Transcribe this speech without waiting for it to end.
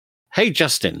Hey,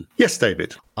 Justin. Yes,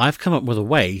 David. I've come up with a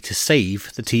way to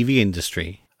save the TV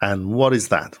industry. And what is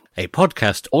that? A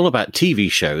podcast all about TV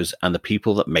shows and the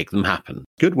people that make them happen.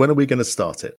 Good. When are we going to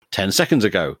start it? 10 seconds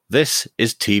ago. This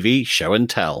is TV Show and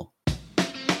Tell.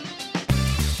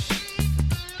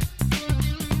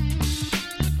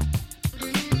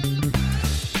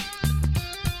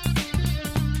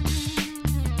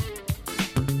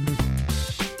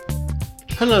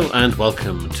 Hello and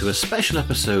welcome to a special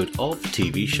episode of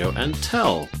TV Show and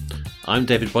Tell. I'm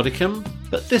David Bodicum,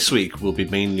 but this week we'll be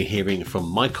mainly hearing from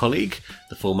my colleague,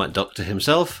 the format doctor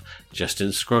himself,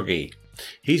 Justin Scroggy.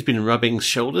 He's been rubbing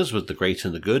shoulders with the great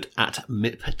and the good at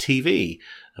MIP TV,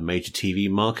 a major TV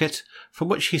market, from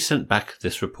which he sent back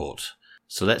this report.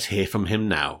 So let's hear from him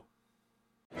now.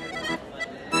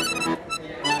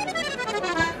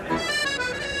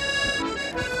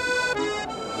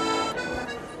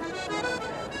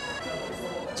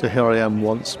 So here I am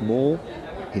once more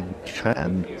in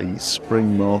Cannes, the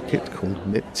spring market called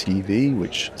MIP TV,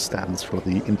 which stands for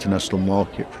the International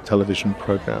Market for Television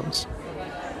Programs.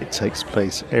 It takes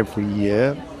place every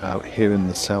year out here in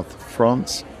the south of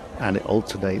France, and it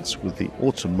alternates with the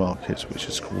autumn market, which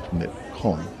is called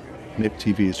MIP-Con. MIP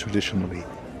TV is traditionally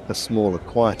a smaller,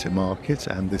 quieter market,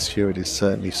 and this year it is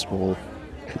certainly small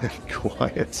and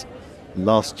quiet.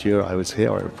 Last year I was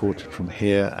here, I reported from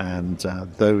here, and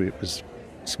though it was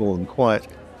small and quiet,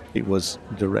 it was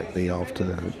directly after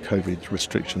COVID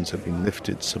restrictions had been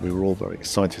lifted, so we were all very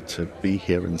excited to be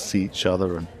here and see each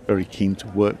other and very keen to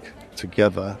work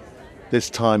together. This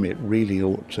time it really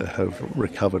ought to have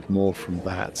recovered more from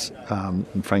that,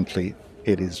 and frankly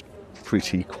it is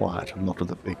pretty quiet. A lot of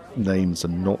the big names are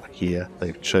not here.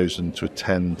 They've chosen to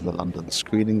attend the London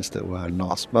screenings that were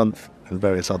last month and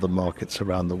various other markets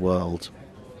around the world.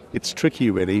 It's tricky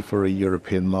really for a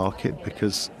European market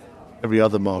because every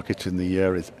other market in the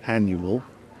year is annual,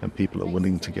 and people are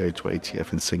willing to go to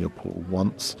ATF in Singapore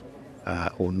once,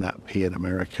 or NATP in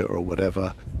America or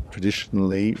whatever.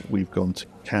 Traditionally, we've gone to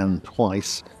Cannes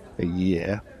twice a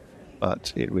year,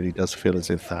 but it really does feel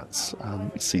as if that's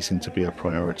ceasing to be a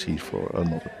priority for a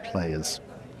lot of players.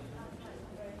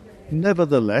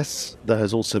 Nevertheless, there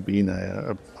has also been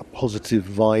a positive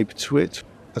vibe to it.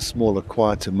 A smaller,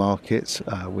 quieter market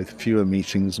with fewer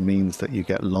meetings means that you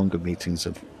get longer meetings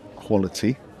of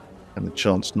quality and the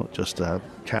chance not just to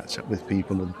catch up with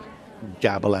people and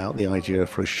gabble out the idea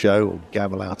for a show or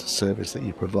gabble out a service that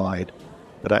you provide,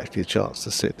 but actually a chance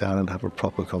to sit down and have a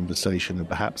proper conversation and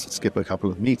perhaps skip a couple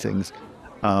of meetings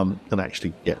and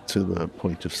actually get to the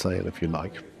point of sale, if you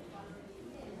like.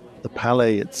 The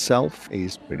Palais itself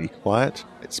is pretty quiet.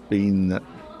 It's been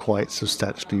quite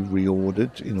substantially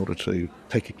reordered in order to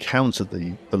take account of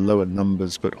the lower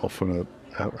numbers but offer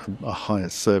a higher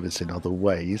service in other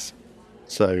ways.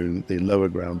 So the lower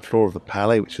ground floor of the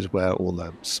Palais, which is where all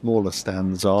the smaller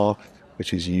stands are,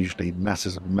 which is usually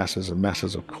masses and masses and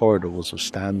masses of corridors of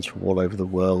stands from all over the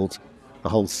world, the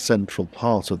whole central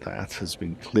part of that has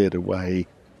been cleared away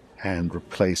and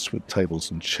replaced with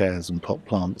tables and chairs and pot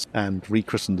plants and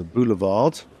rechristened the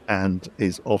boulevard, and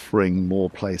is offering more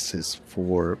places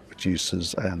for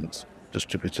producers and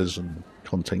distributors and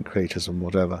content creators and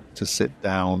whatever to sit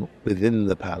down within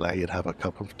the Palais and have a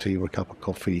cup of tea or a cup of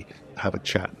coffee, have a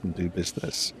chat and do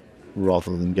business,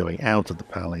 rather than going out of the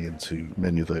Palais into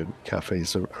many of the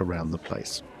cafes around the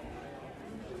place.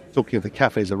 Talking of the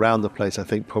cafes around the place, I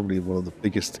think probably one of the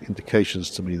biggest indications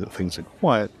to me that things are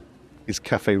quiet is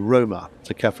Cafe Roma.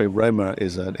 So Cafe Roma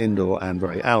is an indoor and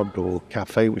very outdoor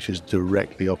cafe which is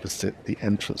directly opposite the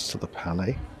entrance to the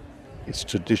Palais. It's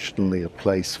traditionally a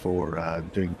place for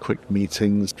doing quick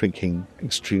meetings, drinking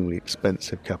extremely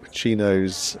expensive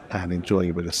cappuccinos, and enjoying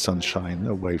a bit of sunshine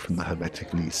away from the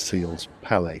hermetically sealed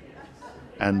Palais.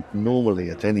 And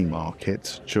normally at any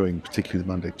market, during particularly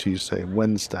Monday, Tuesday and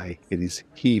Wednesday, it is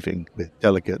heaving with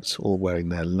delegates all wearing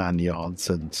their lanyards.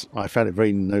 And I found it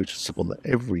very noticeable that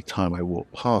every time I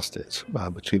walked past it,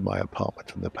 between my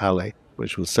apartment and the Palais,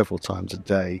 which was several times a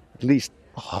day, at least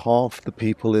half the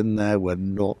people in there were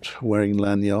not wearing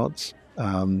lanyards.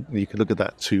 You can look at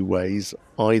that two ways.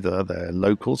 Either they're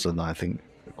locals, and I think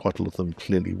quite a lot of them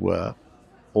clearly were,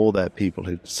 or they're people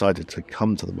who decided to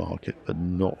come to the market but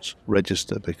not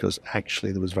register because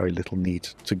actually there was very little need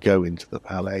to go into the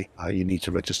Palais. You need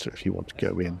to register if you want to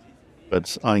go in.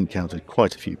 But I encountered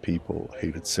quite a few people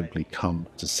who had simply come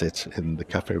to sit in the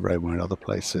Cafe Roma and other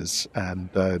places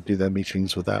and do their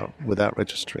meetings without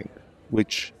registering,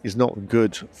 which is not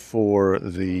good for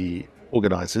the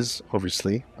organisers,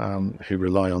 obviously, who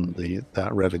rely on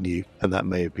that revenue, and that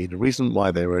may have been a reason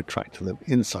why they were attracting them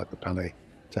inside the Palais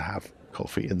to have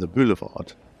coffee in the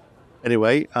boulevard.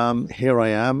 Anyway, here I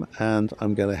am, and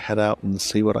I'm going to head out and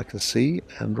see what I can see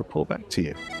and report back to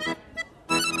you.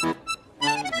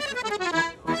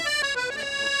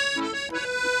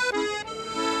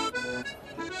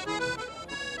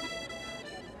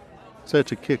 So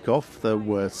to kick off, there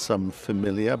were some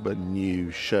familiar but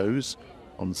new shows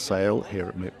on sale here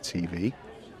at MIP TV.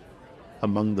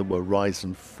 Among them were Rise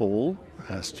and Fall,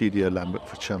 Studio Lambert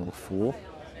for Channel 4,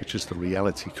 which is the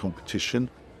reality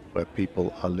competition where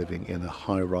people are living in a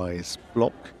high-rise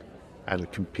block and are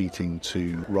competing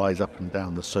to rise up and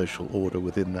down the social order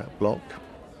within that block.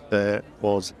 There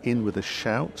was In With a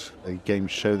Shout, a game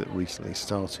show that recently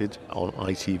started on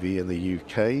ITV in the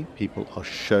UK. People are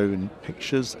shown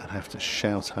pictures and have to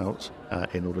shout out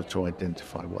in order to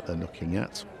identify what they're looking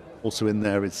at. Also in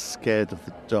there is Scared of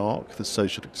the Dark, the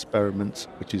social experiment,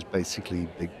 which is basically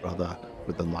Big Brother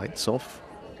with the lights off.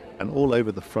 And all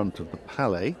over the front of the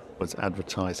Palais was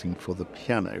advertising for the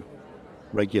piano.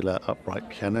 Regular upright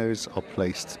pianos are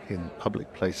placed in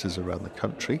public places around the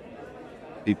country.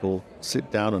 People sit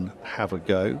down and have a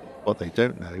go. What they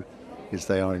don't know is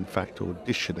they are in fact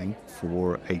auditioning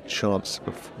for a chance to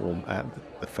perform at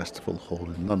the Festival Hall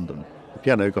in London. The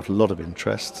piano got a lot of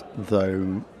interest,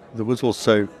 though there was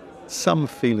also some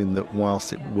feeling that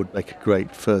whilst it would make a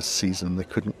great first season, they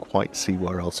couldn't quite see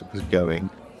where else it was going,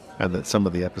 and that some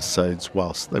of the episodes,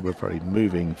 whilst they were very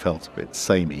moving, felt a bit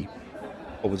samey.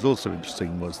 What was also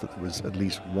interesting was that there was at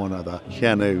least one other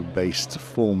piano-based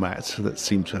format that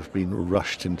seemed to have been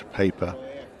rushed into paper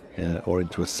or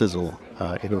into a sizzle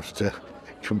in order to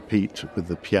compete with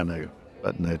the piano,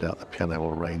 but no doubt the piano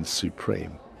will reign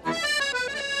supreme.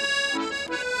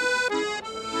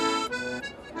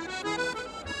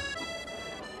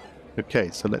 Okay,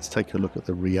 so let's take a look at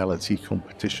the reality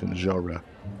competition genre.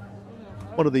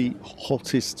 One of the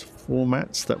hottest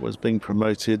formats that was being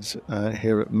promoted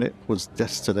here at MIP was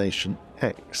Destination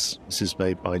X. This is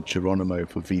made by Geronimo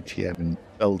for VTM in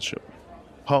Belgium.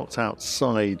 Parked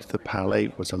outside the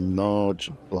Palais was a large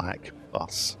black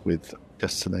bus with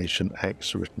Destination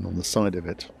X written on the side of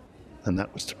it. And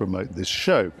that was to promote this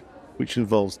show, which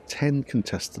involves 10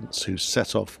 contestants who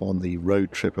set off on the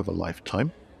road trip of a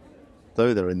lifetime.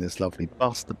 Though they're in this lovely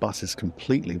bus, the bus is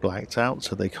completely blacked out,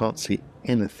 so they can't see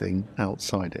anything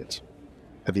outside it.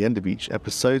 At the end of each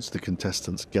episode, the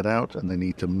contestants get out and they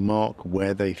need to mark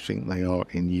where they think they are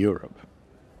in Europe.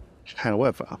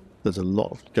 However, there's a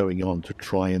lot going on to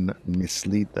try and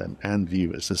mislead them and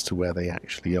viewers as to where they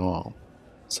actually are.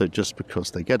 So just because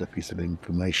they get a piece of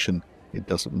information, it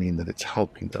doesn't mean that it's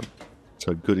helping them.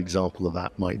 So a good example of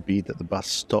that might be that the bus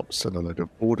stops and a load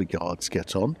of border guards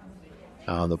get on.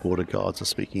 The border guards are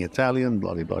speaking Italian,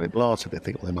 blah, blah, blah, blah, so they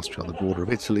think, well, they must be on the border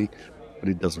of Italy, but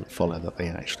it doesn't follow that they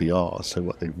actually are. So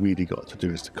what they've really got to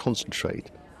do is to concentrate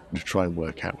and to try and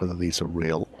work out whether these are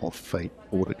real or fake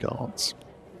border guards.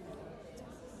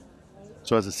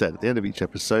 So as I said, at the end of each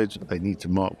episode, they need to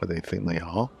mark where they think they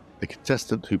are. The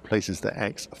contestant who places their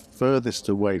X furthest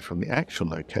away from the actual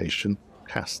location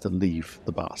has to leave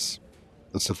the bus.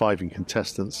 The surviving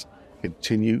contestants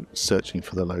continue searching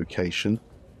for the location,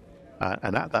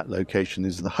 and at that location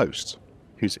is the host,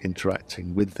 who's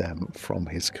interacting with them from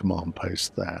his command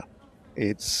post there.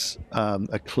 It's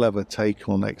a clever take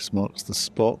on X Marks the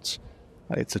Spot.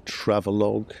 It's a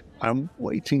travelogue. I'm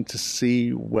waiting to see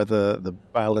whether the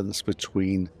balance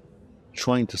between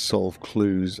trying to solve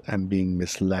clues and being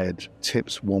misled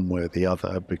tips one way or the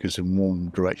other, because in one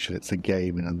direction it's a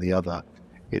game and in the other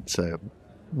it's a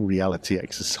reality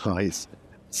exercise.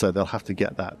 So they'll have to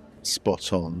get that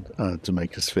spot on to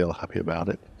make us feel happy about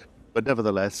it. But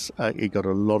nevertheless, it got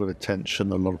a lot of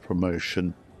attention, a lot of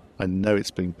promotion. I know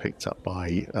it's being picked up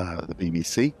by the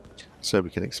BBC, so we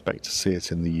can expect to see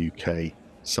it in the UK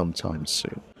sometime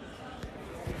soon.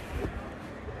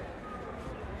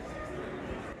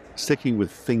 Sticking with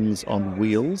things on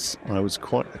wheels, I was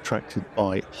quite attracted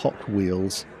by Hot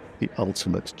Wheels, The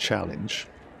Ultimate Challenge.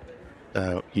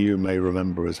 You may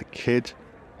remember as a kid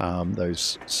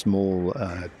those small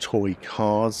toy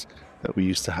cars that we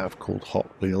used to have called Hot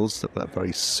Wheels that were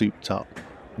very souped up,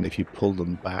 and if you pulled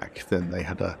them back then they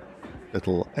had a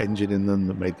little engine in them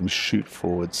that made them shoot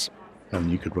forwards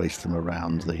and you could race them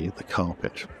around the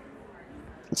carpet.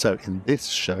 So in this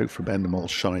show from Endemol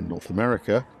Shine North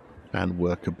America and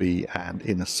Worker Bee and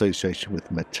in association with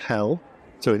Mattel,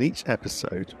 so in each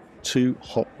episode 2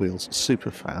 Hot Wheels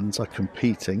superfans are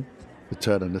competing to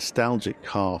turn a nostalgic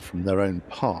car from their own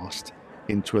past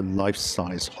into a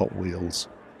life-size Hot Wheels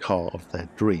car of their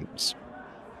dreams.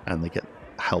 And they get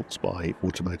helped by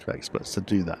automotive experts to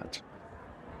do that.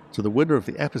 So the winner of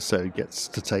the episode gets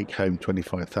to take home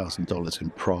 $25,000 in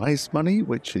prize money,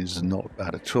 which is not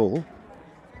bad at all.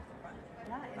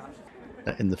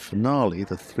 Now, in the finale,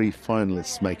 the 3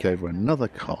 finalists make over another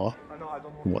car,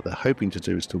 and what they're hoping to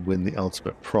do is to win the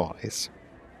ultimate prize.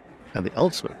 And the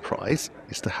ultimate prize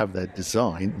is to have their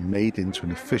design made into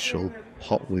an official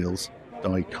Hot Wheels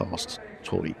die-cast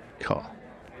toy car.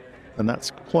 And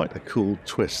that's quite a cool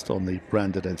twist on the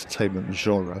branded entertainment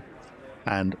genre.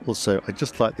 And also, I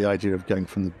just like the idea of going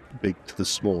from the big to the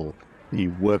small.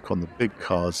 You work on the big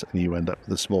cars and you end up with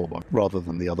the small one, rather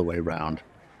than the other way around.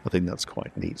 I think that's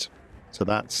quite neat. So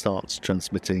that starts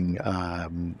transmitting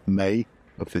May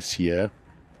of this year,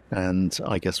 and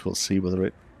I guess we'll see whether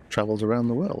it travels around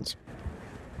the world.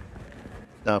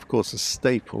 Now, of course, a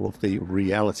staple of the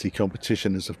reality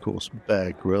competition is, of course,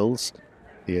 Bear Grylls,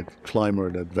 the climber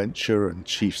and adventurer and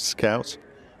chief scout,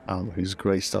 who's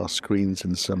graced our screens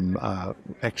in some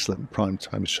excellent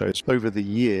primetime shows over the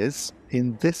years.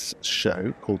 In this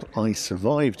show, called I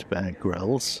Survived Bear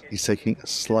Grylls, he's taking a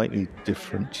slightly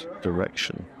different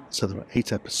direction. So there are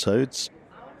 8 episodes,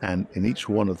 and in each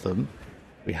one of them,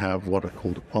 we have what are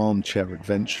called armchair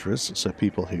adventurers, so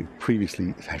people who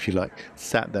previously, if you like,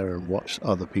 sat there and watched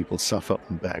other people suffer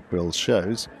on Bear Grylls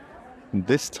shows. And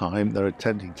this time, they're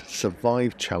attempting to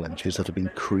survive challenges that have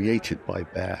been created by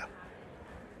Bear.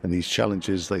 And these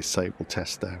challenges, they say, will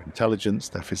test their intelligence,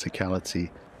 their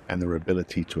physicality, and their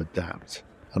ability to adapt,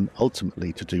 and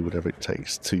ultimately to do whatever it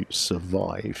takes to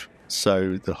survive.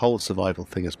 So the whole survival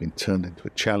thing has been turned into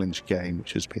a challenge game,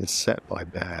 which has been set by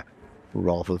Bear,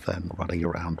 rather than running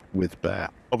around with Bear.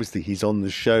 Obviously, he's on the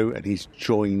show, and he's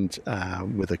joined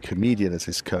with a comedian as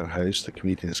his co-host. The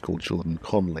comedian is called Jordan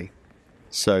Conley.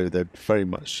 So they're very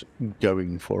much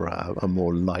going for a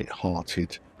more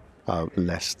light-hearted,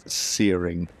 less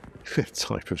searing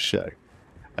type of show.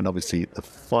 And obviously the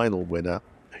final winner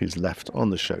who's left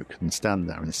on the show can stand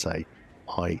there and say,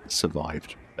 I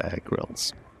survived Bear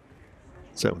Grylls.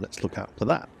 So let's look out for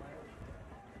that.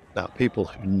 Now, people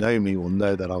who know me will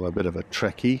know that I'm a bit of a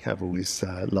Trekkie. I've always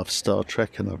loved Star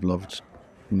Trek, and I've loved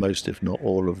most, if not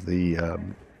all, of the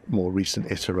more recent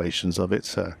iterations of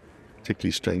it,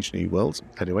 particularly Strange New Worlds.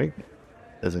 Anyway,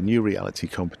 there's a new reality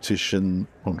competition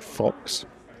on Fox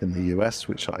in the US,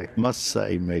 which I must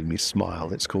say made me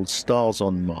smile. It's called Stars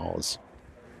on Mars.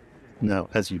 Now,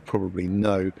 as you probably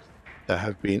know, there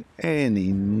have been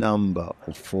any number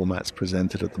of formats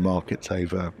presented at the market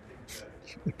over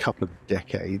a couple of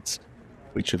decades,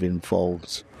 which have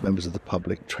involved members of the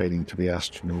public training to be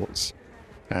astronauts.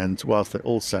 And whilst they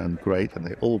all sound great and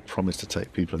they all promise to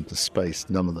take people into space,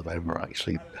 none of them ever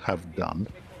actually have done.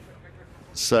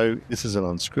 So this is an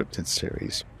unscripted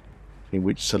series in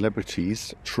which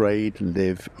celebrities trade,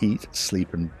 live, eat,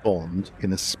 sleep and bond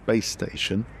in a space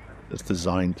station that's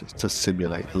designed to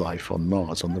simulate life on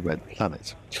Mars, on the Red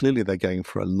Planet. Clearly they're going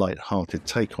for a light-hearted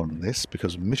take on this,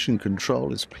 because Mission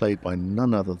Control is played by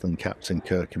none other than Captain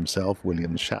Kirk himself,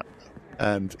 William Shatner.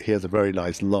 And he has a very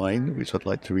nice line, which I'd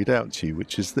like to read out to you,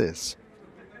 which is this.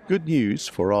 Good news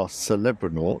for our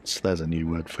celebronauts. There's a new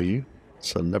word for you.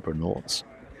 Celebronauts.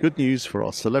 Good news for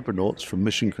our celebronauts from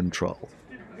Mission Control.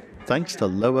 Thanks to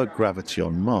lower gravity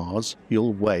on Mars,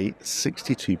 you'll weigh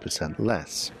 62%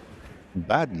 less.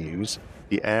 Bad news,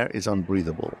 the air is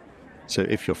unbreathable. So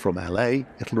if you're from LA,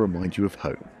 it'll remind you of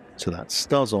home. So that's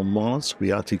Stars on Mars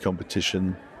reality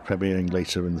competition, premiering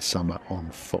later in the summer on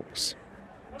Fox.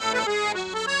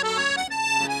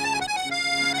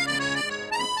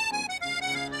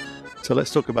 So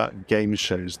let's talk about game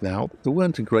shows now. There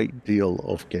weren't a great deal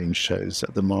of game shows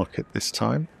at the market this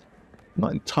time. I'm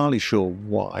not entirely sure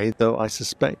why, though I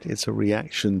suspect it's a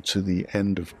reaction to the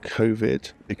end of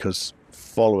COVID, because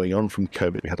following on from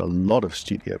COVID, we had a lot of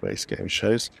studio-based game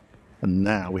shows, and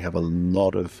now we have a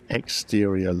lot of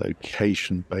exterior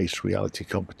location-based reality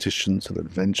competitions and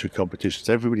adventure competitions.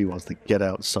 Everybody wants to get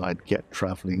outside, get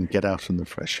traveling, get out in the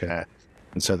fresh air.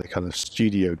 And so the kind of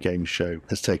studio game show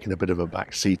has taken a bit of a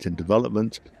backseat in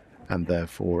development, and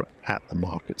therefore at the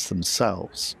markets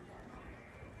themselves.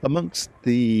 Amongst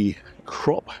the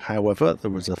crop, however,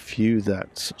 there was a few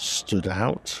that stood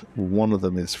out. One of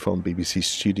them is from BBC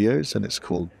Studios, and it's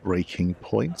called Breaking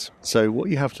Point. So what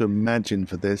you have to imagine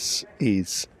for this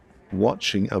is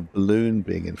watching a balloon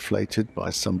being inflated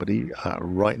by somebody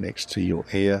right next to your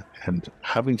ear, and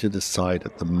having to decide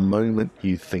at the moment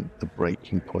you think the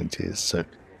breaking point is. So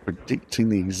predicting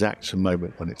the exact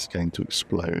moment when it's going to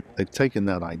explode. They've taken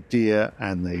that idea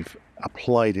and they've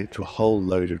applied it to a whole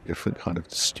load of different kind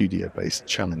of studio-based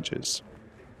challenges.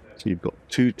 So you've got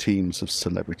 2 teams of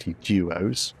celebrity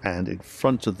duos, and in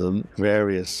front of them,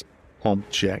 various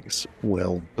objects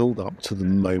will build up to the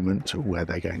moment where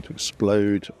they're going to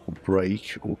explode or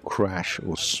break or crash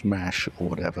or smash or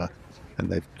whatever, and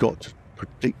they've got to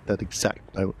predict that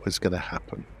exact moment what's going to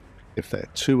happen. If they're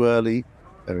too early,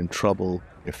 they're in trouble.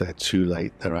 If they're too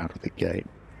late, they're out of the game.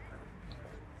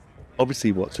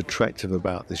 Obviously, what's attractive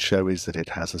about this show is that it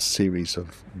has a series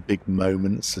of big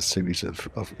moments, a series of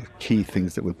key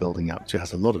things that we're building up to. It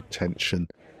has a lot of tension,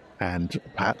 and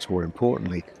perhaps more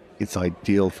importantly, it's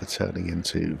ideal for turning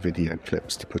into video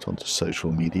clips to put onto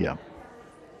social media.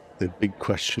 The big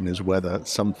question is whether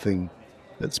something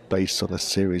that's based on a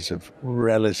series of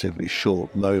relatively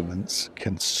short moments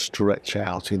can stretch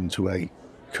out into a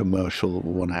commercial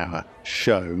 1 hour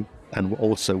show, and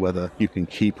also whether you can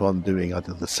keep on doing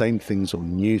either the same things or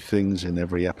new things in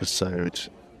every episode.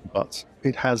 But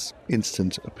it has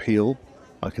instant appeal.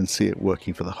 I can see it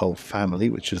working for the whole family,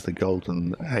 which is the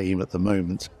golden aim at the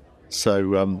moment.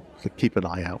 So keep an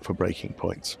eye out for breaking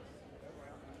points.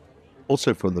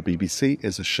 Also from the BBC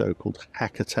is a show called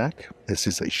Hack Attack. This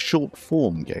is a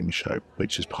short-form game show,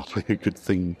 which is probably a good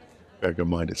thing, bearing in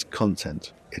mind its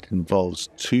content. It involves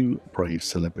 2 brave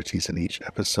celebrities in each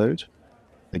episode.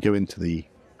 They go into the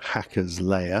hacker's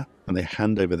lair and they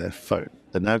hand over their phone.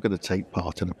 They're now going to take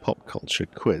part in a pop culture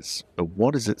quiz. But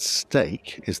what is at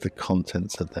stake is the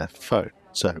contents of their phone.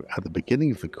 So at the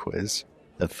beginning of the quiz,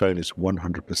 their phone is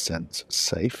 100%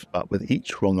 safe, but with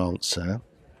each wrong answer,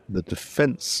 the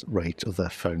defense rate of their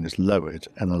phone is lowered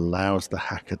and allows the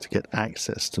hacker to get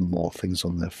access to more things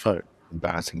on their phone.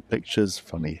 Embarrassing pictures,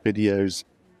 funny videos,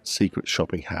 secret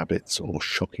shopping habits, or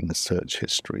shocking search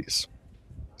histories.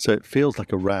 So it feels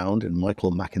like a round in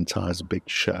Michael McIntyre's Big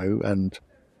Show, and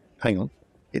hang on,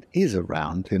 it is a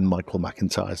round in Michael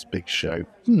McIntyre's Big Show.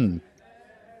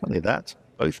 Funny that,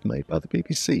 both made by the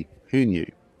BBC. Who knew?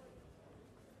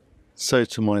 So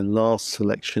to my last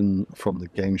selection from the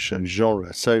game show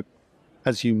genre. So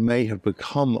as you may have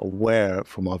become aware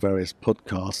from our various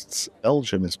podcasts,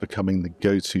 Belgium is becoming the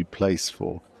go-to place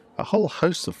for a whole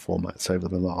host of formats over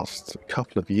the last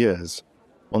couple of years.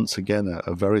 Once again,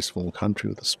 a very small country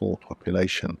with a small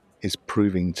population is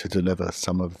proving to deliver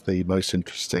some of the most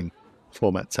interesting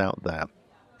formats out there.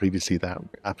 Previously that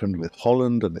happened with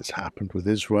Holland, and it's happened with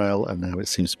Israel, and now it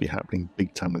seems to be happening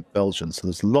big time with Belgium. So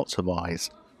there's lots of eyes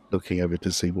looking over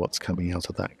to see what's coming out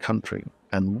of that country.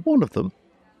 And one of them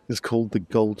is called the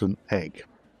Golden Egg.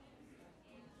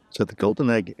 So the Golden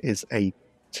Egg is a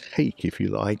take, if you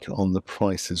like, on The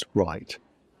Price is Right.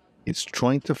 It's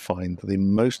trying to find the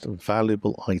most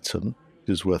valuable item, which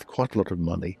is worth quite a lot of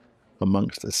money,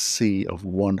 amongst a sea of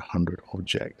 100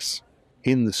 objects.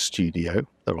 In the studio,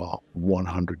 there are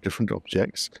 100 different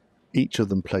objects, each of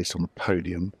them placed on a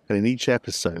podium, and in each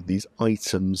episode, these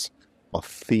items are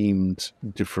themed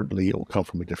differently or come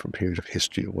from a different period of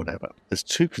history or whatever. There's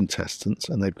 2 contestants,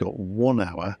 and they've got 1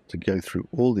 hour to go through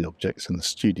all the objects in the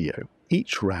studio.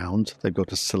 Each round, they've got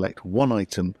to select 1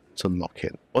 item to lock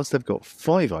in. Once they've got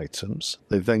 5 items,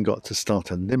 they've then got to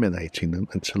start eliminating them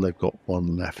until they've got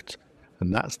 1 left.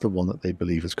 And that's the one that they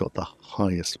believe has got the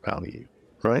highest value,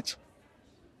 right?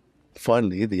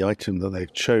 Finally, the item that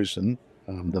they've chosen,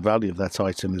 the value of that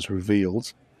item is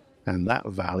revealed, and that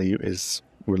value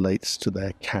relates to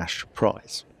their cash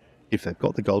prize. If they've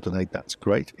got the golden egg, that's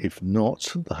great. If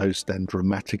not, the host then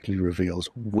dramatically reveals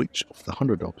which of the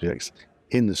 100 objects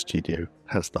in the studio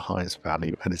has the highest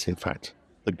value, and it's in fact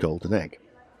the golden egg.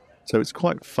 So it's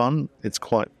quite fun, it's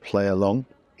quite play along,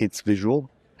 it's visual,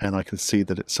 and I can see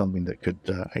that it's something that could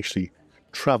actually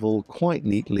travel quite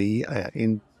neatly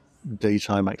in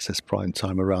daytime access prime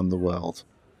time around the world.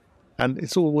 And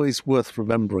it's always worth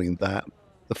remembering that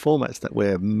the formats that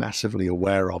we're massively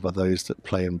aware of are those that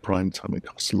play in prime time. It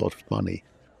costs a lot of money.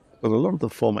 But a lot of the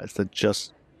formats that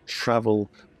just travel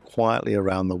quietly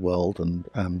around the world and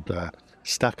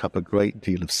stack up a great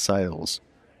deal of sales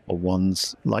are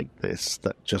ones like this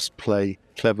that just play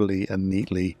cleverly and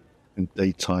neatly in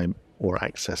daytime or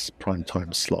access prime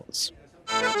time slots.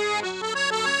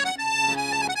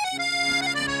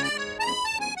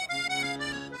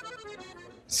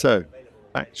 So,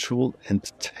 actual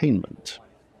entertainment.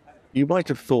 You might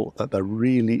have thought that there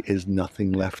really is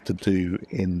nothing left to do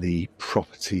in the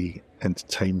property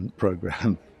entertainment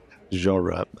program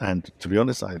genre, and to be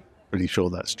honest, I'm pretty sure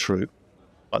that's true.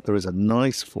 But there is a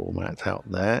nice format out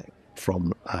there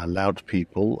from Loud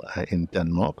People in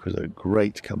Denmark, who's a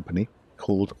great company,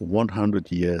 called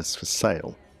 100 Years for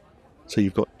Sale. So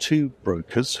you've got 2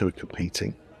 brokers who are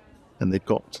competing, and they've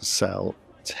got to sell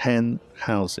 10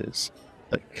 houses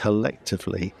that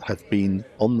collectively have been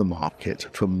on the market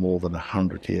for more than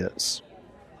 100 years.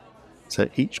 So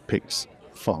each picks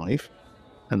 5,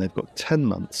 and they've got 10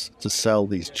 months to sell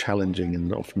these challenging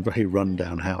and often very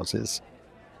run-down houses.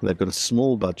 And they've got a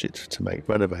small budget to make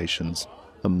renovations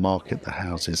and market the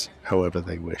houses however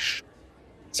they wish.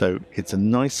 So it's a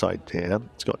nice idea.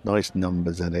 It's got nice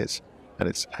numbers in it, and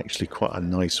it's actually quite a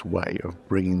nice way of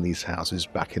bringing these houses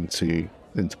back into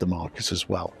the market as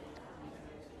well.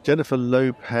 Jennifer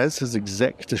Lopez has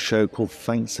execed a show called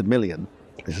Thanks a Million.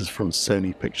 This is from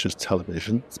Sony Pictures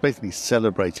Television. It's basically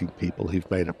celebrating people who've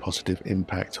made a positive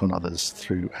impact on others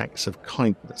through acts of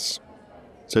kindness.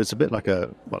 So it's a bit like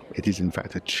it is in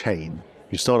fact a chain.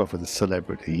 You start off with a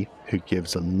celebrity who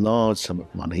gives a large sum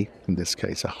of money, in this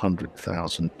case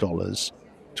 $100,000,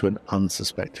 to an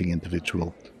unsuspecting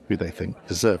individual who they think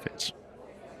deserve it.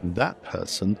 And that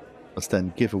person must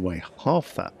then give away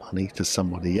half that money to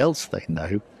somebody else they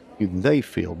know who they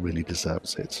feel really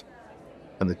deserves it.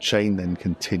 And the chain then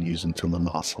continues until the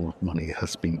last sum of money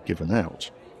has been given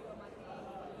out.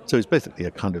 So it's basically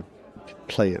a kind of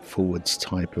play it forwards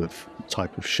type of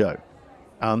show.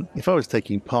 If I was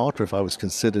taking part, or if I was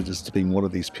considered as to being one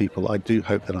of these people, I do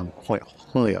hope that I'm quite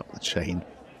high up the chain,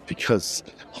 because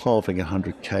halving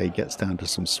 100k gets down to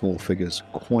some small figures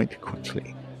quite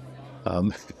quickly.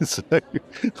 So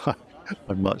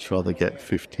I'd much rather get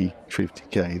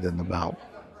 50k than about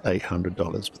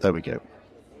 $800, but there we go.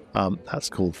 That's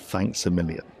called Thanks a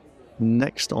Million.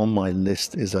 Next on my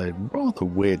list is a rather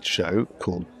weird show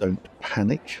called Don't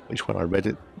Panic, which when I read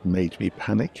it made me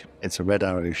panic. It's a Red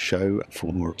Arrow show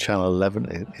for Channel 11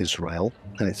 in Israel,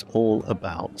 and it's all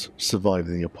about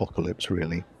surviving the apocalypse,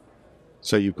 really.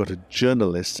 So you've got a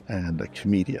journalist and a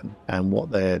comedian, and what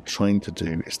they're trying to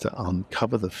do is to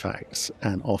uncover the facts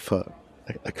and offer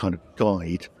a kind of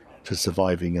guide to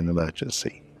surviving an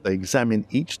emergency. They examine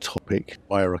each topic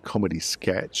via a comedy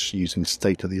sketch using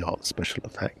state-of-the-art special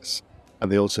effects.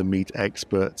 And they also meet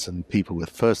experts and people with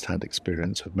first-hand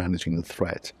experience of managing the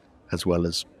threat, as well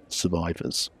as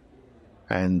survivors.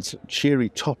 And cheery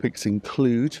topics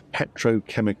include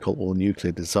petrochemical or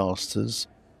nuclear disasters,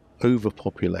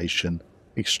 overpopulation,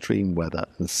 extreme weather,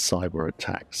 and cyber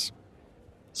attacks.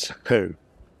 So,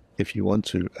 if you want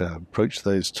to approach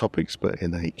those topics, but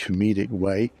in a comedic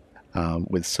way,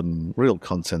 with some real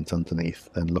content underneath,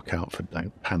 then look out for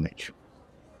Don't Panic.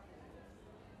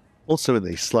 Also in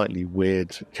a slightly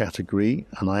weird category,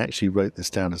 and I actually wrote this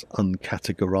down as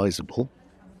uncategorizable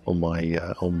on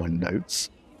my notes,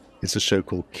 is a show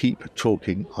called Keep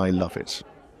Talking, I Love It.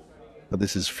 Now,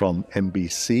 this is from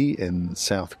NBC in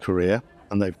South Korea,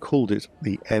 and they've called it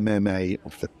the MMA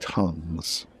of the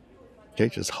tongues. Okay,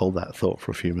 just hold that thought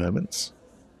for a few moments.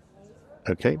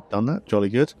 Okay, done that, jolly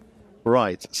good.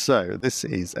 Right, so this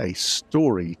is a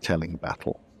storytelling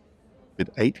battle with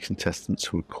 8 contestants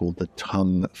who are called the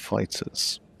Tongue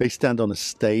Fighters. They stand on a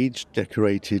stage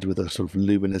decorated with a sort of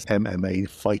luminous MMA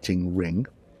fighting ring,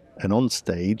 and on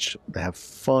stage they have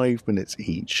 5 minutes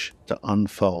each to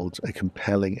unfold a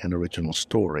compelling and original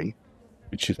story,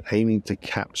 which is aiming to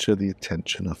capture the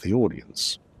attention of the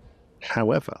audience.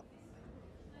 However,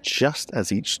 just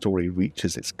as each story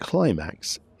reaches its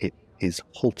climax, it is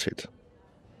halted.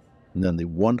 And then the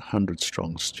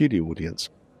 100-strong studio audience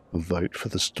vote for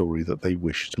the story that they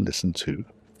wish to listen to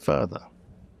further.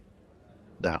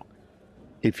 Now,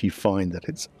 if you find that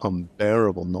it's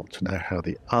unbearable not to know how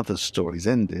the other stories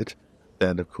ended,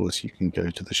 then of course you can go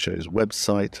to the show's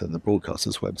website and the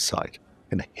broadcaster's website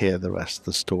and hear the rest of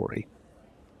the story.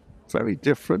 Very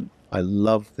different. I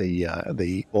love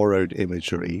the borrowed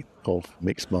imagery of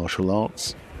mixed martial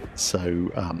arts.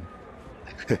 So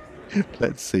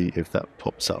let's see if that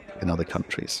pops up in other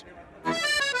countries.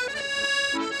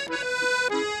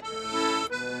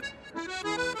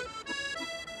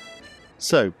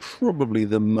 So probably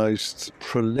the most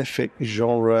prolific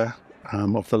genre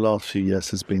of the last few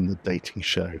years has been the dating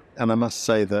show. And I must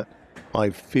say that I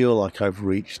feel like I've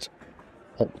reached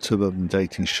optimum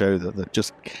dating show, that there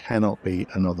just cannot be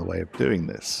another way of doing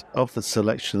this. Of the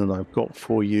selection that I've got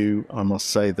for you, I must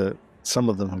say that some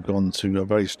of them have gone to a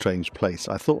very strange place.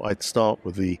 I thought I'd start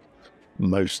with the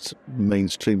most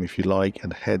mainstream, if you like,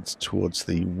 and head towards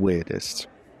the weirdest.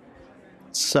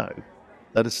 So,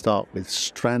 let us start with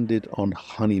Stranded on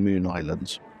Honeymoon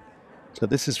Island. So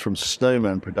this is from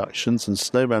Snowman Productions, and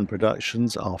Snowman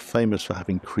Productions are famous for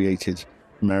having created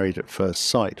Married at First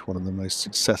Sight, one of the most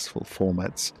successful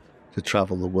formats to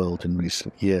travel the world in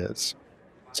recent years.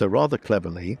 So rather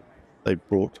cleverly, they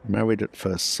brought Married at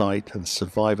First Sight and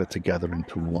Survivor together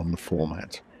into one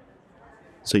format.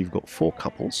 So you've got 4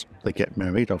 couples. They get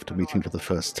married after meeting for the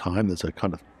first time. There's a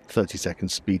kind of 30-second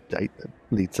speed date that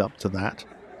leads up to that.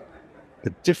 The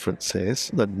difference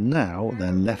is that now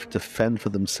they're left to fend for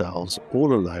themselves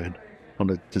all alone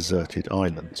on a deserted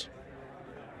island,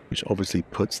 which obviously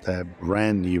puts their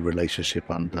brand new relationship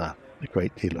under a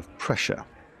great deal of pressure.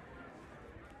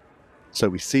 So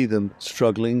we see them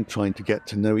struggling, trying to get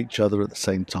to know each other at the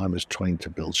same time as trying to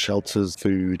build shelters,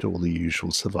 food, all the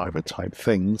usual survivor type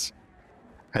things.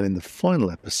 And in the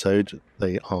final episode,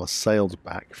 they are sailed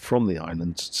back from the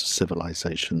island to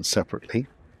civilization separately,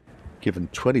 given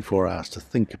 24 hours to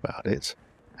think about it,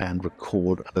 and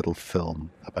record a little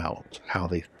film about how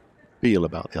they feel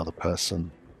about the other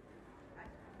person.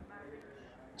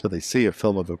 So they see a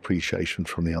film of appreciation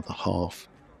from the other half,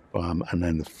 and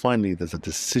then finally there's a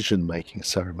decision-making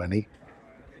ceremony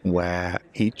where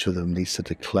each of them needs to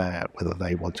declare whether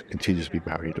they want to continue to be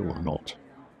married or not.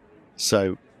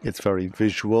 So it's very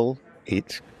visual.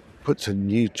 It puts a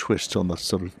new twist on the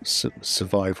sort of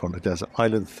survivor on a desert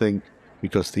island thing,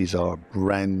 because these are a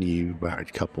brand new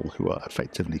married couple who are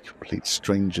effectively complete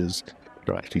strangers.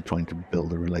 They're actually trying to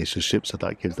build a relationship, so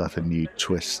that gives that a new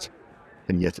twist.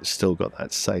 And yet it's still got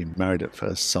that same married at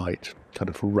first sight kind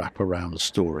of wrap-around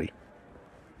story.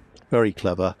 Very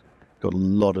clever, got a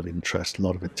lot of interest, a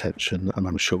lot of attention, and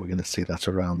I'm sure we're going to see that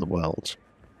around the world.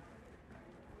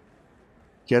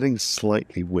 Getting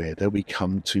slightly weirder, we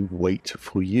come to Wait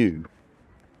for You.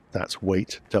 That's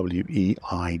Wait, W-E-I-G-H-T.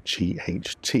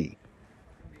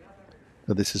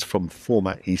 Now, this is from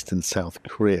Format East in South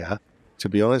Korea. To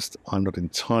be honest, I'm not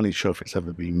entirely sure if it's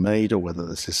ever been made or whether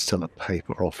this is still a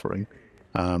paper offering,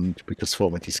 because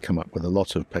Format East come up with a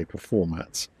lot of paper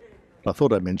formats. I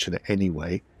thought I'd mention it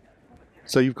anyway.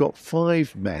 So you've got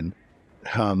 5 men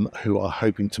who are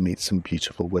hoping to meet some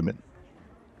beautiful women.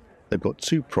 They've got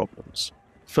 2 problems.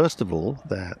 First of all,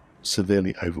 they're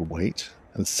severely overweight,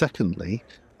 and secondly,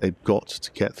 they've got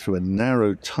to get through a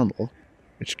narrow tunnel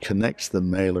which connects the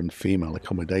male and female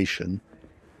accommodation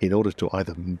in order to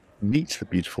either meet the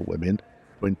beautiful women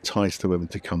or entice the women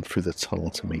to come through the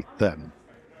tunnel to meet them.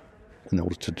 In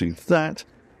order to do that,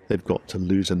 they've got to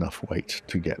lose enough weight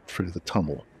to get through the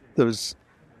tunnel. There's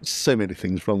so many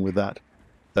things wrong with that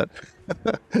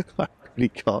I really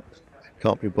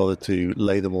can't be bothered to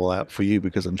lay them all out for you,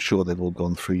 because I'm sure they've all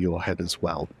gone through your head as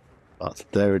well. But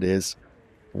there it is,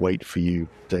 Wait for You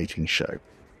dating show.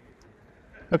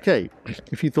 Okay,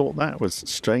 if you thought that was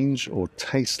strange or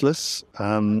tasteless,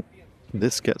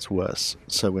 this gets worse.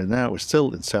 So we're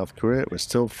still in South Korea, we're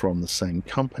still from the same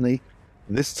company.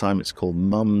 This time it's called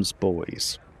Mum's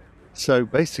Boys. So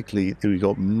basically we've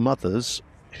got mothers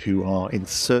who are in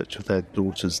search of their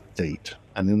daughter's date.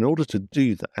 And in order to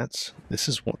do that, this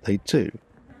is what they do.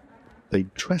 They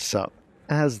dress up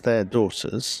as their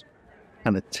daughters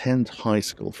and attend high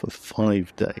school for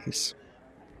 5 days.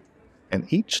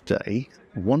 And each day,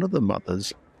 one of the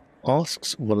mothers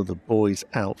asks one of the boys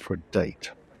out for a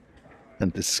date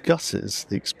and discusses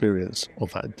the experience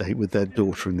of that date with their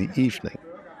daughter in the evening.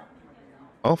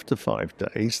 After 5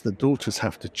 days, the daughters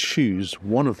have to choose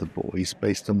one of the boys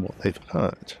based on what they've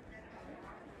heard.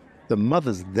 The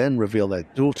mothers then reveal their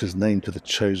daughter's name to the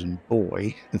chosen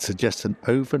boy and suggest an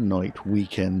overnight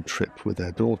weekend trip with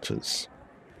their daughters.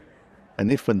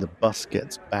 And if when the bus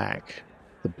gets back,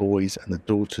 the boys and the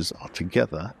daughters are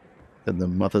together, then the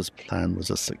mother's plan was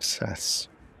a success.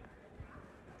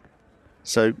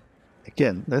 So,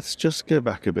 again, let's just go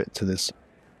back a bit to this.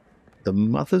 The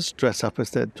mothers dress up as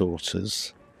their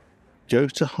daughters, go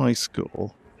to high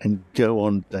school, and go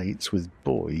on dates with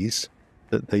boys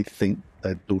that they think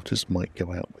their daughters might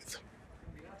go out with.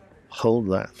 Hold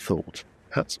that thought.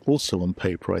 That's also on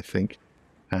paper, I think,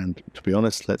 and to be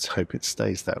honest, let's hope it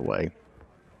stays that way.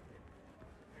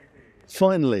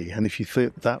 Finally, and if you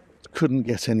think that couldn't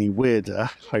get any weirder,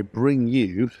 I bring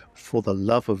you For the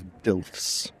Love of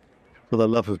Dilfs. For the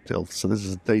Love of Dilfs. So this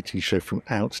is a dating show from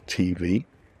Out TV,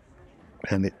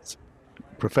 and it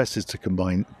professes to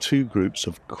combine 2 groups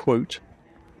of, quote,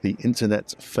 the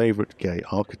internet's favourite gay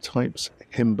archetypes,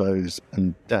 himbos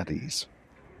and daddies.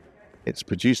 It's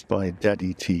produced by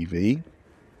Daddy TV,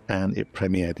 and it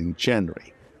premiered in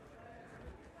January.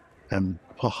 And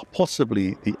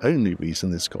possibly the only reason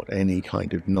this got any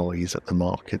kind of noise at the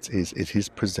market is it is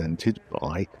presented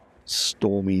by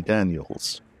Stormy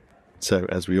Daniels. So,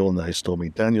 as we all know, Stormy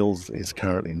Daniels is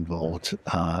currently involved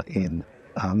in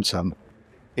some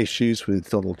issues with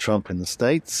Donald Trump in the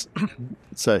States.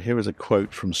 So here is a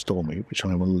quote from Stormy, which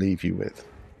I will leave you with.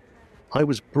 I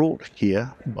was brought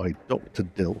here by Dr.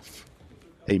 Dilf,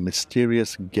 a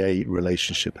mysterious gay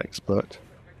relationship expert,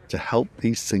 to help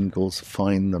these singles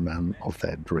find the man of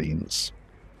their dreams.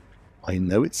 I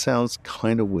know it sounds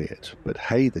kind of weird, but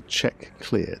hey, the check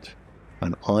cleared,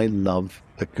 and I love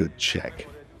a good check.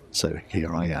 So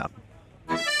here I am.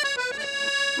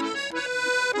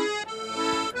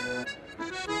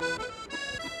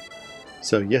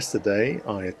 So yesterday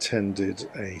I attended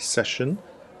a session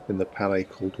in the Palais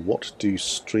called What Do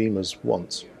Streamers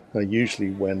Want? Now,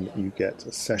 usually when you get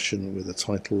a session with a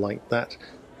title like that,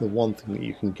 the one thing that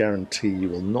you can guarantee you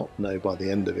will not know by the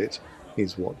end of it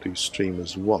is what do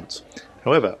streamers want.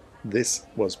 However, this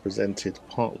was presented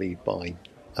partly by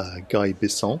Guy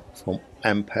Bisson from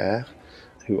Ampere,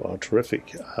 who are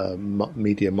terrific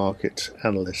media market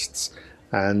analysts,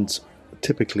 and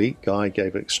typically Guy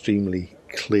gave an extremely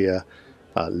clear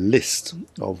list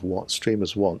of what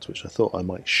streamers want, which I thought I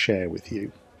might share with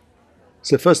you.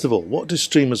 So first of all, what do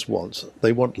streamers want?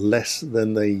 They want less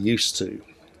than they used to.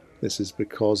 This is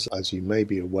because, as you may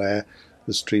be aware,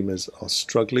 the streamers are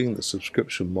struggling, the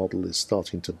subscription model is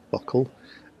starting to buckle,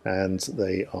 and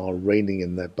they are reining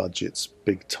in their budgets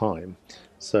big time.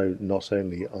 So not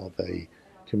only are they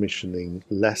commissioning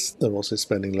less, they're also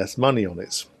spending less money on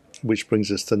it. Which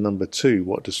brings us to number 2.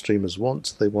 What do streamers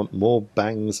want? They want more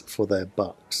bangs for their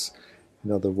bucks.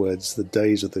 In other words, the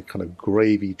days of the kind of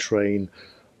gravy train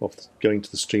of going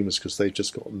to the streamers because they've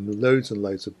just got loads and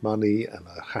loads of money and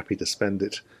are happy to spend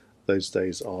it, those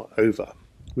days are over,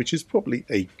 which is probably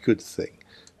a good thing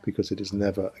because it is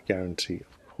never a guarantee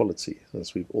of quality.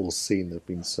 As we've all seen, there have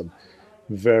been some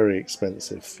very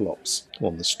expensive flops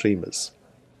on the streamers.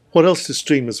 What else do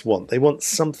streamers want? They want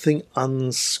something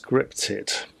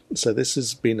unscripted. So this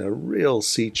has been a real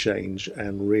sea change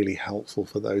and really helpful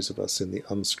for those of us in the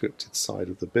unscripted side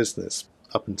of the business.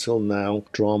 Up until now,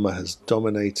 drama has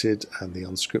dominated and the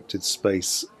unscripted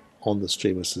space on the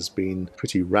streamers has been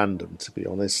pretty random, to be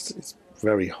honest. It's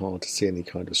very hard to see any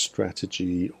kind of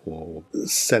strategy or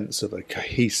sense of a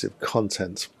cohesive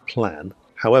content plan.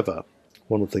 However,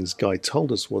 one of the things Guy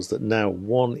told us was that now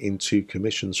 1 in 2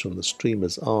 commissions from the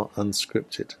streamers are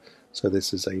unscripted. So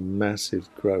this is a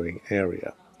massive growing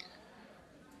area.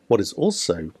 What is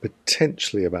also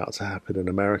potentially about to happen in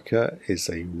America is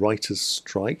a writer's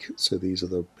strike. So these are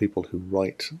the people who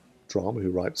write drama,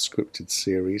 who write scripted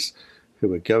series,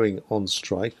 who are going on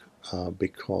strike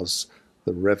because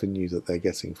the revenue that they're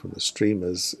getting from the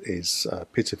streamers is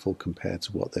pitiful compared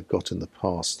to what they've got in the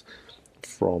past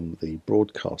from the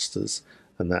broadcasters,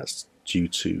 and that's due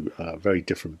to very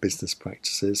different business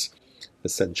practices.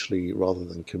 Essentially, rather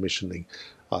than commissioning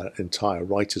entire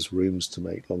writers' rooms to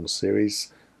make long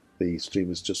series, the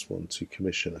streamers just want to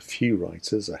commission a few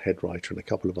writers, a head writer and a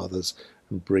couple of others,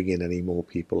 and bring in any more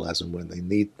people as and when they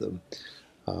need them.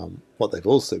 What they've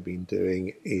also been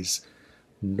doing is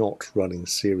not running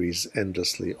series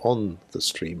endlessly on the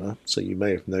streamer. So you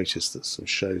may have noticed that some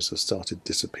shows have started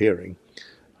disappearing.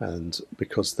 And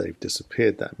because they've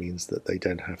disappeared, that means that they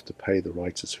don't have to pay the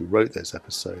writers who wrote those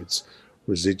episodes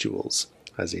residuals,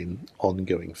 as in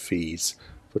ongoing fees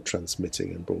for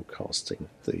transmitting and broadcasting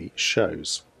the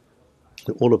shows.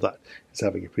 All of that is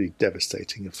having a pretty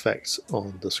devastating effect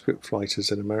on the script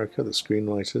writers in America, the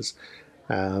screenwriters,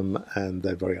 and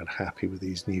they're very unhappy with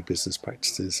these new business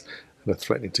practices and are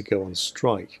threatening to go on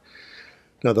strike.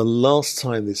 Now, the last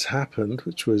time this happened,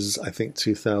 which was, I think,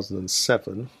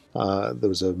 2007, there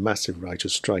was a massive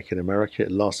writer's strike in America.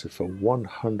 It lasted for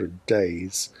 100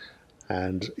 days,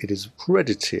 and it is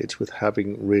credited with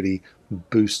having really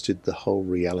boosted the whole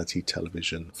reality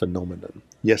television phenomenon.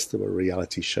 Yes, there were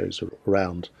reality shows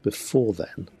around before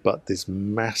then, but this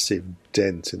massive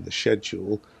dent in the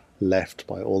schedule left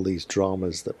by all these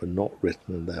dramas that were not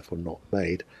written and therefore not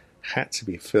made had to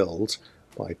be filled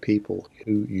by people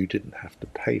who you didn't have to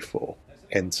pay for.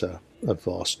 Enter a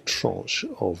vast tranche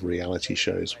of reality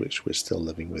shows which we're still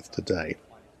living with today.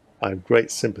 I have great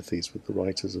sympathies with the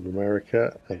writers of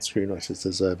America, and screenwriters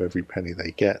deserve every penny they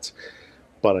get.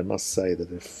 But I must say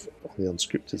that if on the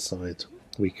unscripted side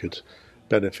we could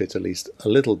benefit at least a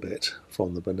little bit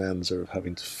from the bonanza of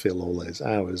having to fill all those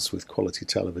hours with quality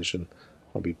television,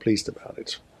 I'll be pleased about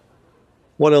it.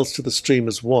 What else do the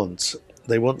streamers want?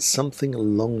 They want something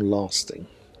long-lasting.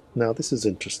 Now, this is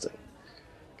interesting,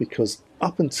 because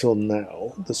up until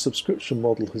now, the subscription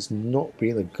model has not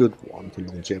been a good one for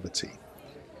longevity.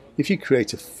 If you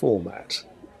create a format,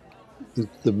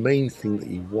 the main thing that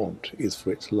you want is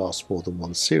for it to last more than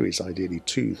one series, ideally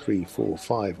 2, 3, 4,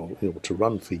 5, or to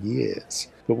run for years.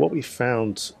 But what we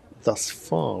found thus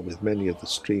far with many of the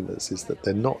streamers is that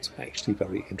they're not actually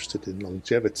very interested in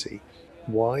longevity.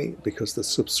 Why? Because the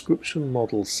subscription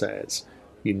model says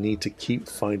you need to keep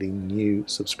finding new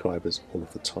subscribers all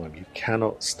of the time. You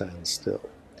cannot stand still.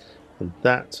 And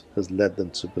that has led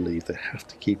them to believe they have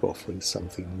to keep offering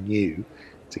something new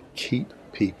to keep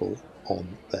people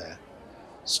on their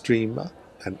streamer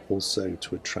and also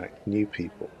to attract new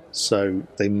people. So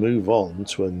they move on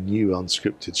to a new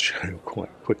unscripted show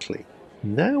quite quickly.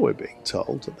 Now we're being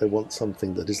told that they want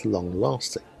something that is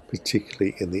long-lasting,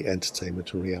 particularly in the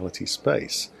entertainment and reality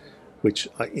space. which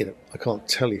I can't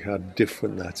tell you how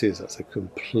different that is. That's a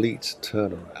complete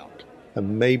turnaround.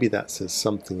 And maybe that says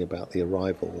something about the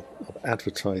arrival of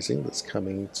advertising that's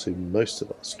coming to most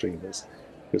of our streamers,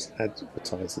 because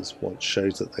advertisers want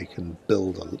shows that they can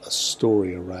build a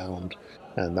story around,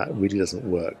 and that really doesn't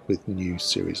work with new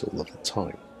series all of the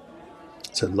time.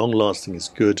 So long-lasting is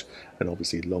good, and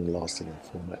obviously long-lasting and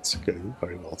formats go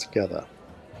very well together.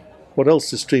 What else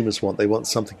do streamers want? They want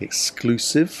something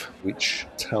exclusive, which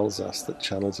tells us that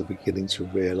channels are beginning to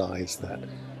realise that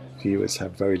viewers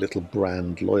have very little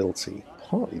brand loyalty,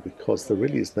 partly because there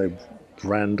really is no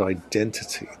brand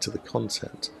identity to the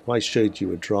content. If I showed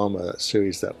you a drama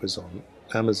series that was on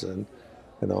Amazon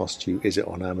and asked you, is it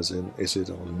on Amazon, is it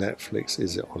on Netflix,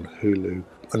 is it on Hulu?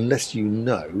 Unless you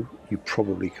know, you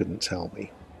probably couldn't tell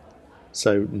me.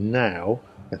 So now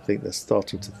I think they're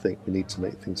starting to think we need to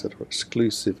make things that are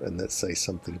exclusive and that say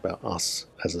something about us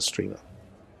as a streamer.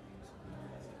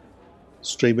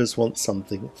 Streamers want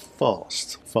something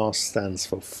fast. Fast stands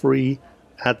for free,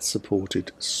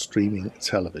 ad-supported streaming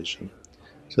television.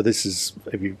 So this is,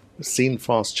 if you've seen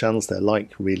fast channels, they're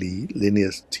like really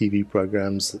linear TV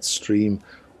programs that stream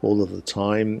all of the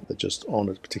time. They're just on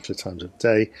at particular times of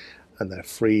day, and they're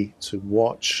free to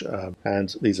watch,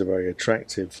 and these are very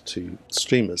attractive to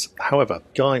streamers. However,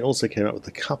 Guy also came up with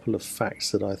a couple of facts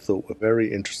that I thought were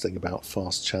very interesting about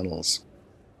fast channels.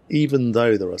 Even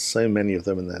though there are so many of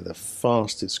them and they're the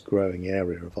fastest growing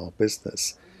area of our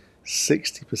business,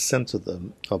 60% of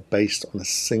them are based on a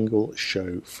single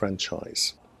show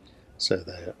franchise. So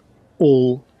they're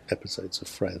all episodes of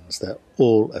Friends, they're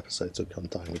all episodes of Come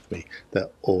Dine With Me, they're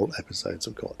all episodes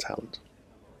of Got Talent.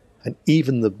 And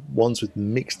even the ones with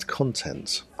mixed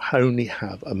content only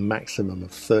have a maximum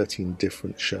of 13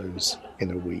 different shows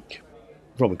in a week.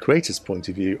 From a creator's point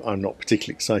of view, I'm not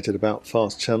particularly excited about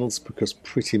fast channels because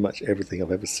pretty much everything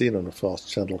I've ever seen on a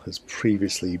fast channel has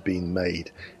previously been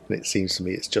made. And it seems to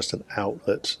me it's just an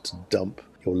outlet to dump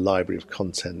your library of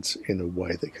content in a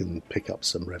way that can pick up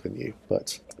some revenue.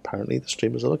 But apparently the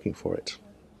streamers are looking for it.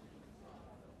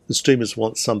 The streamers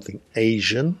want something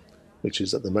Asian, which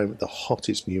is at the moment the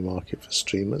hottest new market for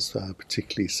streamers,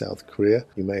 particularly South Korea.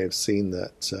 You may have seen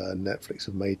that Netflix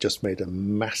have just made a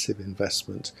massive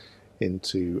investment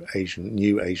into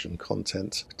new Asian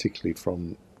content, particularly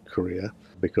from Korea,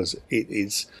 because it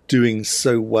is doing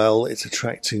so well. It's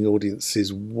attracting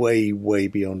audiences way, way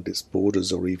beyond its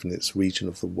borders or even its region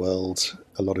of the world.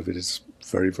 A lot of it is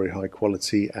very, very high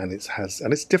quality, and it's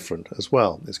different as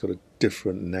well. It's got a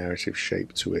different narrative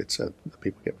shape to it.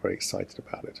 People get very excited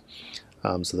about it.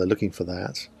 So they're looking for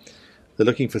that. They're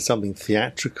looking for something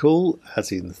theatrical,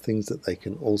 as in things that they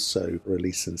can also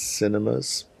release in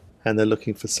cinemas. And they're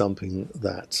looking for something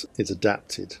that is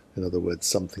adapted. In other words,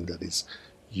 something that is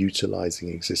utilizing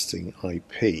existing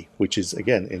IP, which is,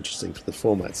 again, interesting for the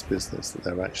formats business, that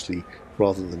they're actually,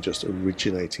 rather than just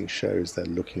originating shows, they're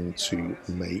looking to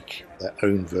make their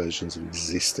own versions of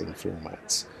existing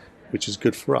formats, which is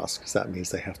good for us because that means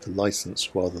they have to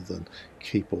license rather than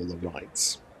keep all the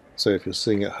rights. So if you're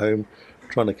sitting at home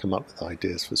trying to come up with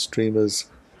ideas for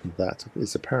streamers, that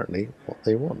is apparently what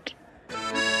they want.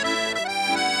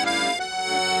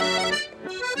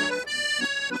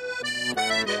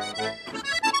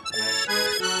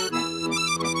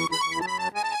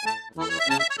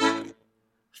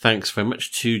 Thanks very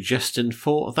much to Justin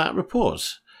for that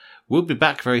report. We'll be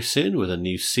back very soon with a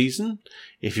new season.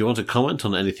 If you want to comment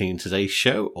on anything in today's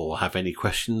show or have any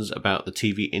questions about the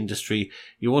TV industry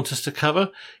you want us to cover,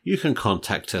 you can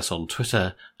contact us on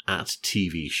Twitter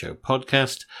 @TV Show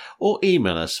Podcast or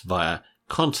email us via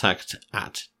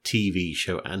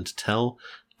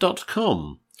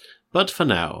contact@tvshowandtell.com. But for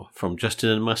now, from Justin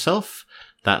and myself,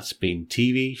 that's been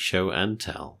TV Show and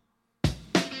Tell.